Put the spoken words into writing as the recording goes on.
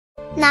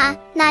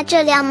那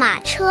这辆马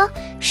车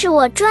是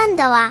我赚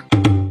的哇！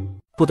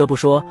不得不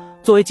说，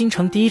作为京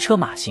城第一车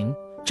马型，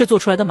这做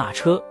出来的马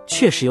车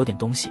确实有点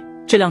东西。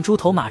这辆猪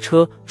头马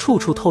车处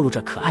处透露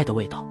着可爱的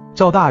味道。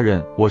赵大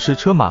人，我是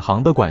车马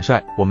行的管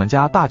帅，我们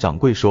家大掌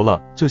柜说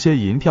了，这些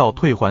银票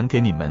退还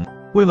给你们。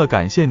为了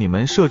感谢你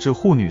们设置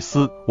护女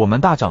司，我们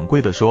大掌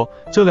柜的说，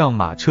这辆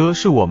马车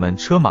是我们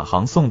车马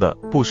行送的，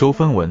不收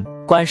分文。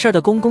管事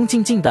的恭恭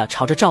敬敬地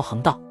朝着赵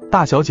恒道：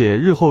大小姐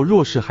日后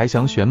若是还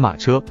想选马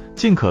车，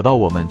尽可到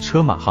我们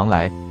车马行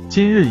来。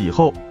今日以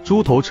后，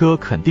猪头车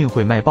肯定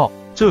会卖爆，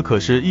这可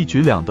是一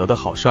举两得的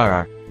好事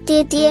儿。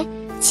爹爹，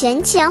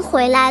钱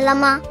回来了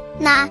吗？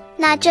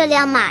那这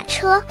辆马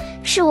车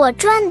是我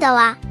赚的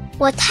哇！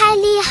我太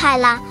厉害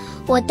了，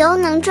我都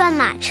能赚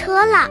马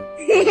车了。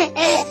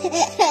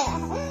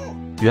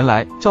原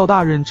来赵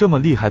大人这么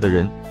厉害的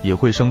人，也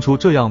会生出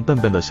这样笨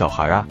笨的小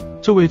孩啊！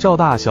这位赵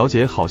大小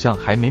姐好像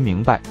还没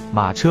明白，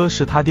马车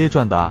是他爹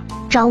赚的啊。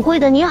掌柜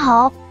的你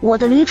好，我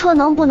的驴车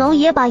能不能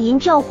也把银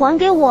票还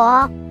给我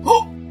啊？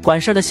管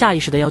事的下意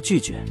识的要拒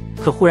绝，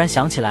可忽然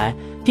想起来，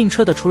订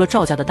车的除了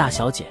赵家的大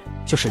小姐，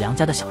就是梁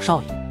家的小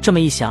少爷。这么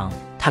一想，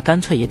他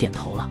干脆也点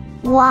头了。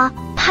哇，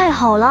太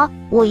好了，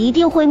我一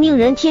定会命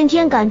人天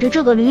天赶着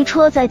这个驴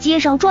车在街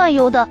上转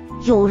悠的。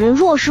有人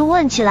若是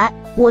问起来，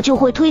我就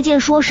会推荐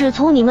说是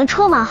从你们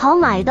车马行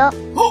买的。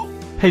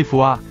佩服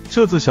啊，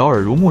这字小耳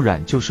濡目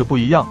染就是不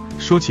一样，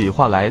说起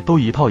话来都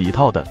一套一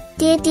套的。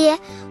爹爹，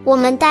我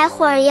们待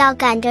会儿要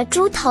赶着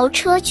猪头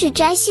车去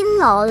摘星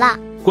楼了。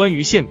关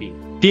于馅饼，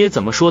爹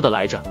怎么说的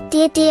来着？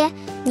爹爹，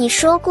你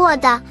说过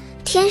的，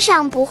天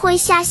上不会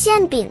下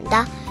馅饼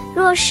的。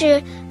若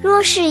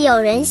是有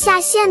人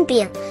下馅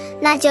饼，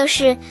那就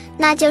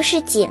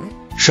是井。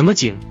什么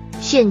井？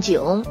陷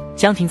阱。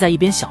江婷在一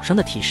边小声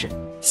的提示。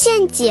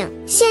陷阱。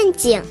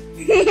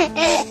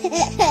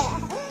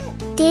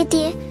爹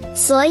爹，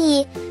所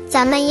以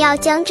咱们要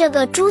将这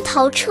个猪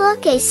头车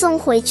给送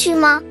回去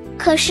吗？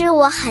可是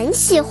我很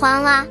喜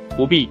欢啊。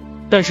不必，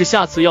但是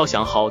下次要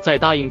想好再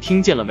答应，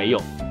听见了没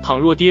有？倘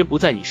若爹不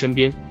在你身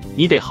边，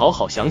你得好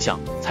好想想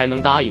才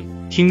能答应，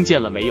听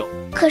见了没有？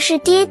可是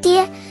爹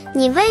爹，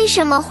你为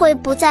什么会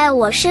不在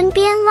我身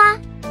边哇？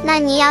那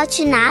你要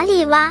去哪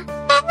里哇？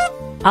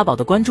阿宝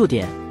的关注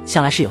点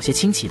向来是有些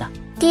清奇的。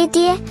爹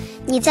爹，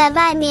你在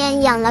外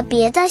面养了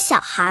别的小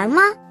孩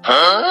吗？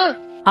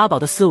阿宝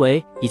的思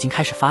维已经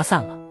开始发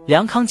散了。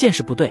梁康见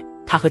势不对，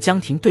他和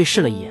江婷对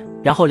视了一眼，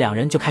然后两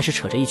人就开始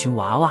扯着一群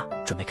娃娃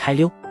准备开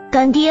溜。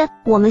干爹，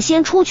我们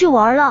先出去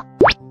玩了。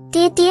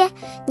爹爹，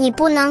你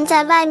不能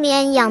在外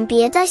面养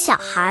别的小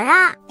孩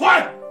啊！滚，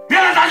别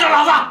来打搅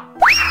老子！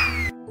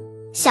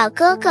小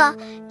哥哥，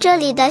这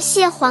里的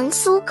蟹黄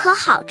酥可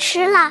好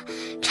吃了，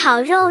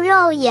炒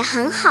肉也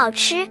很好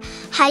吃，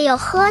还有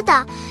喝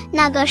的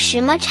那个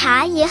什么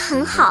茶也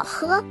很好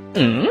喝。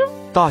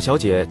大小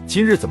姐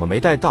今日怎么没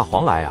带大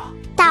黄来啊？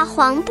大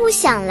黄不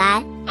想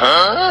来。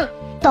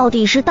到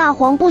底是大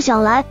黄不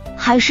想来，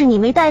还是你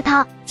没带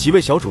他？几位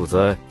小主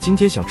子今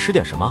天想吃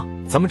点什么？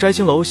咱们摘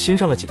星楼新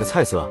上了几个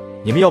菜色，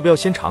你们要不要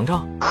先尝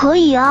尝？可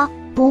以啊，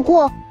不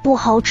过不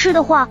好吃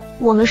的话，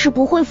我们是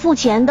不会付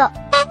钱的。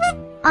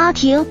阿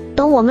婷，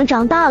等我们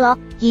长大了，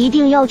一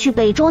定要去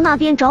北周那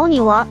边找你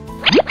玩。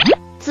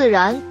自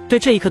然。对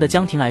这一刻的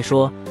江婷来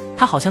说，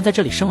她好像在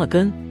这里生了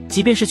根，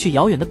即便是去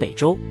遥远的北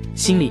周，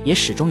心里也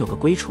始终有个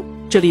归处。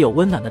这里有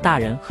温暖的大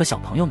人和小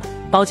朋友们，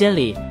包间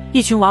里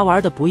一群娃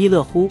玩得不亦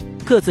乐乎，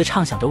各自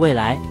畅想着未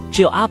来。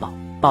只有阿宝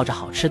抱着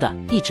好吃的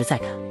一直在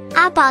啃。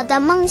阿宝的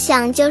梦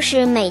想就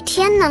是每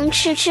天能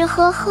吃吃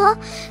喝喝，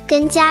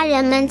跟家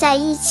人们在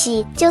一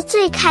起就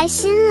最开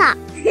心了。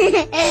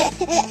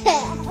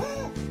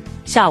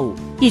下午，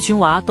一群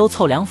娃都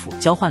凑两府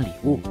交换礼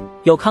物，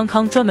有康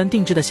康专门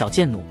定制的小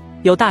贱弩，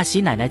有大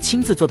喜奶奶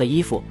亲自做的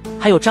衣服，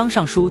还有张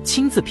尚书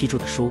亲自批注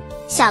的书。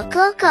小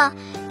哥哥，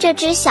这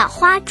只小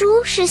花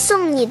猪是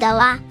送你的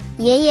哇！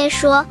爷爷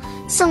说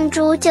送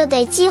猪就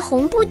得系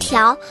红布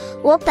条，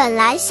我本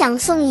来想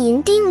送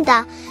银锭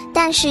的，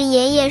但是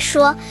爷爷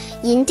说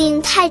银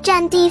锭太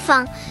占地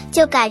方，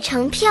就改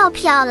成票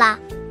票了。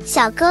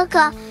小哥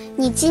哥，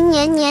你今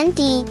年年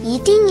底一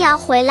定要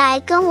回来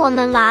跟我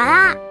们玩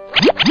啊！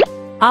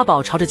阿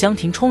宝朝着江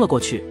婷冲了过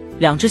去，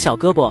两只小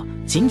胳膊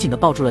紧紧地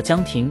抱住了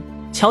江婷。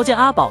瞧见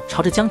阿宝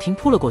朝着江婷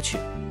扑了过去，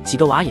几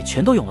个娃也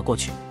全都涌了过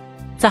去。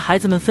在孩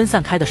子们分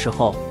散开的时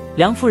候，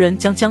梁夫人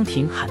将江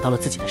婷喊到了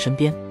自己的身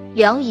边。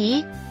梁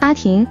姨，阿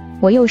婷，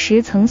我幼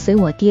时曾随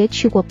我爹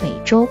去过北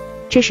周，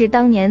这是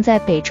当年在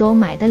北周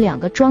买的2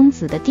个庄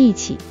子的地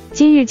契，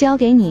今日交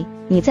给你，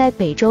你在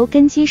北周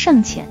根基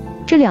尚浅，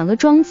这2个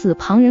庄子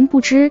旁人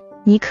不知，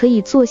你可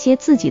以做些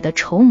自己的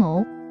筹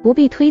谋，不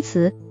必推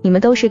辞，你们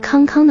都是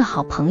康康的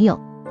好朋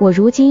友，我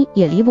如今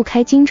也离不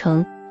开京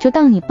城，就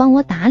当你帮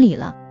我打理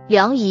了。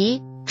梁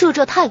姨，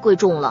这太贵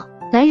重了，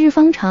来日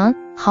方长，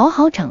好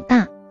好长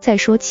大。再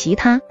说其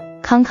他，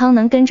康康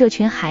能跟这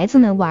群孩子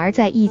们玩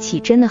在一起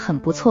真的很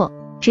不错，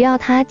只要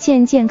他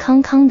健健康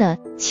康的，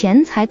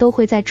钱财都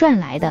会再赚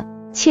来的，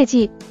切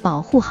记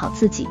保护好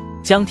自己。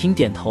江婷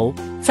点头，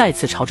再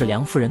次朝着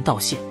梁夫人道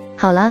谢。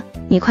好了，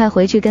你快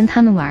回去跟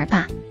他们玩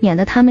吧，免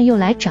得他们又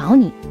来找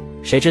你。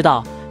谁知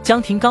道江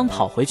婷刚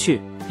跑回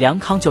去，梁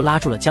康就拉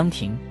住了江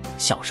婷，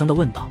小声地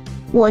问道：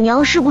我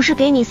娘是不是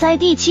给你塞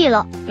地契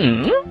了？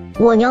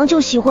我娘就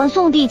喜欢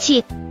送地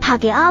契，她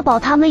给阿宝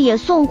他们也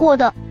送过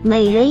的，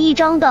每人1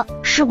张的，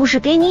是不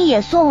是给你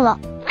也送了？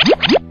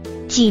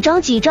几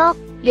张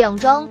？2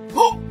张。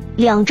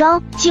2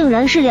张，竟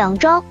然是2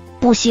张，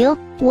不行，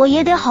我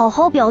也得好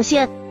好表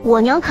现，我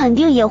娘肯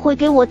定也会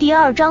给我第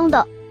2张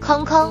的。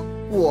康康，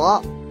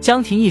我……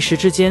江婷一时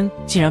之间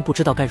竟然不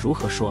知道该如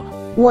何说了。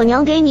我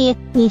娘给你，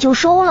你就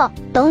收了，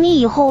等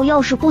你以后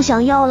要是不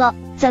想要了，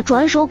再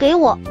转手给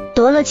我，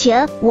得了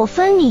钱我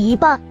分你1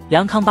半。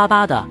梁康巴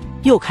巴的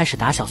又开始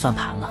打小算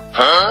盘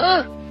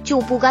了。就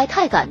不该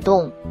太感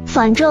动，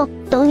反正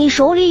等你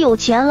手里有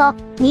钱了，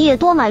你也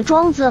多买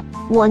庄子，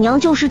我娘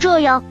就是这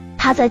样，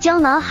她在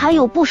江南还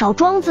有不少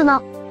庄子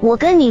呢。我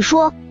跟你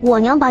说，我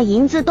娘把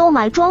银子都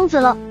买庄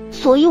子了，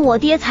所以我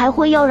爹才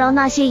会要让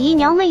那些姨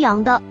娘们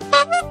养的。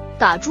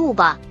打住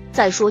吧，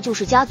再说就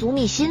是家族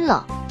秘辛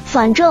了。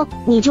反正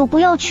你就不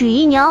要娶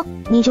姨娘，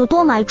你就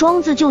多买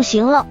庄子就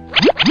行了。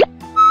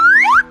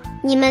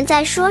你们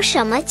在说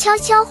什么悄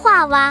悄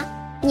话哇？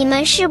你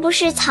们是不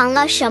是藏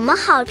了什么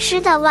好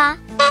吃的哇？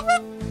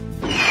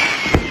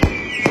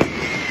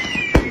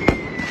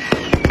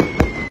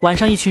晚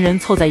上一群人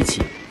凑在一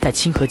起，在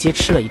清河街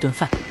吃了一顿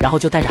饭，然后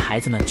就带着孩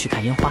子们去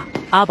看烟花。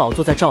阿宝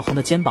坐在赵恒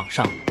的肩膀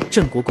上，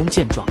郑国公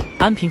见状，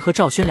安平和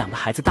赵轩2个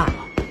孩子大了，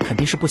肯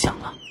定是不想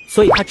了，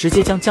所以他直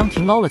接将江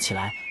婷捞了起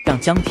来，让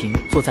江婷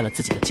坐在了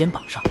自己的肩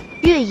膀上。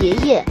岳爷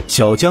爷，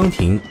小江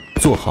婷，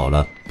坐好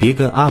了，别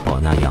跟阿宝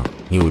那样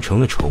扭成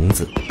了虫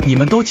子。你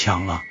们都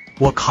抢了，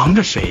我扛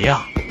着谁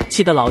呀？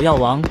气得老药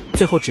王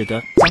最后只得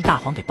将大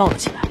黄给抱了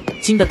起来，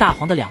惊得大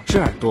黄的2只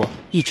耳朵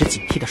一直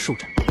警惕地竖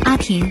着。阿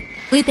平，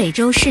回北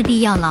周势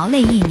必要劳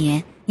累1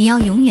年，你要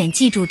永远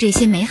记住这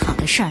些美好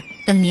的事儿，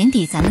等年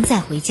底咱们再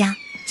回家。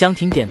江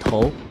婷点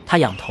头，她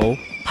仰头，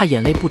怕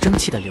眼泪不争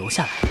气地流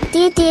下来。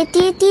爹，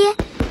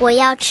我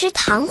要吃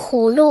糖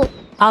葫芦。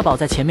阿宝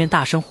在前面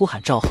大声呼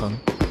喊赵恒，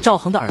赵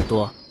恒的耳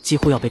朵几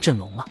乎要被震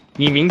聋了。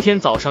你明天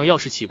早上要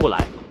是起不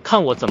来，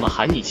看我怎么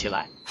喊你起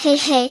来。嘿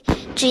嘿，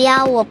只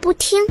要我不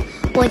听，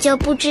我就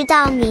不知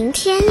道明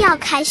天要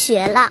开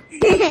学了。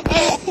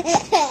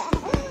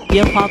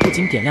烟花不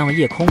仅点亮了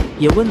夜空，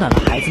也温暖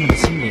了孩子们的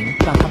心灵，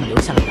让他们留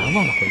下了难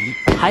忘的回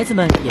忆。孩子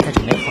们也在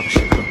这美好的时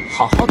刻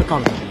好好的告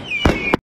了个别。